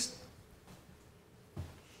 Things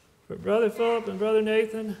for Brother Philip and Brother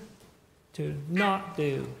Nathan to not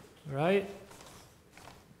do, all right?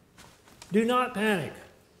 Do not panic.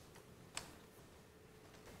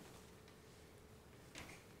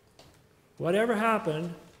 Whatever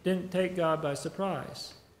happened didn't take God by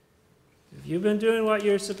surprise. If you've been doing what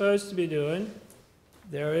you're supposed to be doing,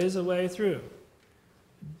 there is a way through.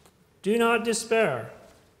 Do not despair.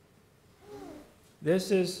 This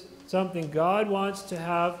is something God wants to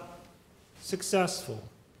have successful.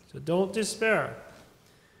 So don't despair.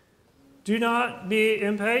 Do not be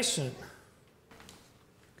impatient.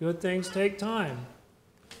 Good things take time.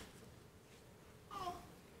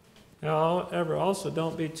 However, also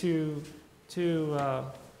don't be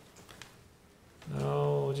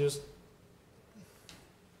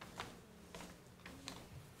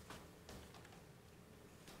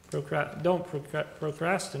don't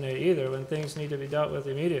procrastinate either when things need to be dealt with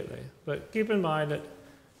immediately. But keep in mind that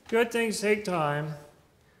good things take time.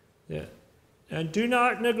 Yeah. And do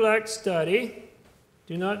not neglect study.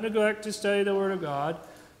 Do not neglect to study the Word of God.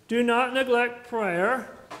 Do not neglect prayer.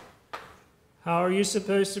 How are you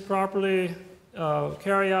supposed to properly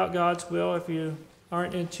carry out God's will if you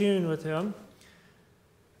aren't in tune with Him?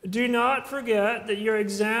 Do not forget that your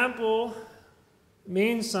example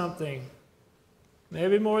means something.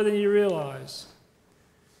 Maybe more than you realize.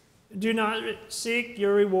 Do not seek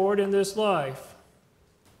your reward in this life.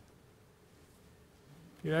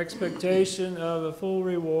 Your expectation of a full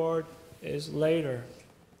reward is later.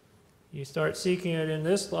 You start seeking it in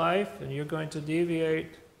this life, and you're going to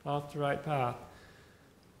deviate off the right path.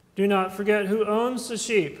 Do not forget who owns the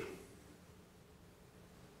sheep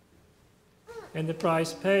and the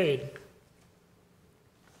price paid.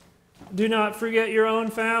 Do not forget your own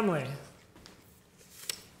family.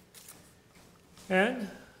 And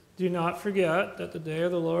do not forget that the day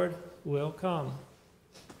of the Lord will come.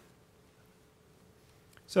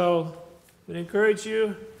 So, I would encourage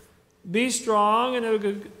you, be strong and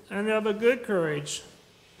have a good courage.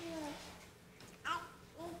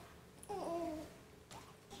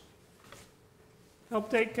 Help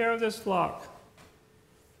take care of this flock.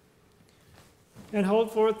 And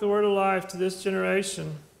hold forth the word of life to this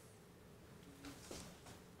generation.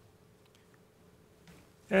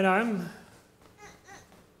 And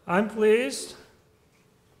I'm pleased.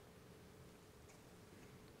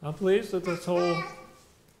 I'm pleased with this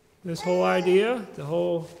whole idea, the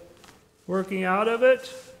whole working out of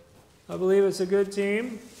it. I believe it's a good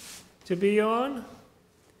team to be on.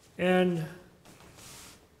 And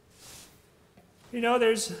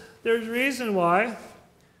there's reason why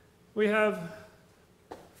we have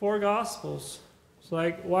 4 gospels. It's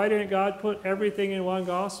like, why didn't God put everything in one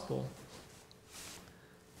gospel?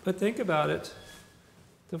 But think about it.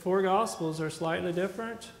 The 4 gospels are slightly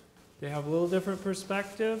different. They have a little different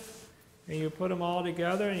perspective. And you put them all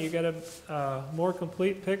together and you get a more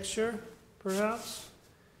complete picture, perhaps.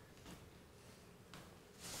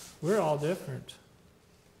 We're all different.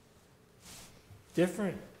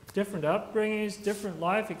 Different upbringings, different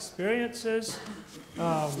life experiences.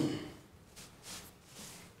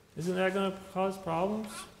 Isn't that going to cause problems?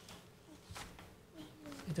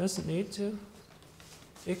 It doesn't need to.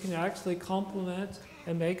 It can actually complement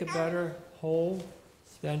and make a better whole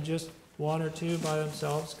than just 1 or 2 by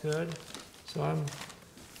themselves could. So I'm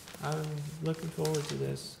looking forward to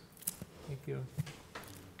this. Thank you.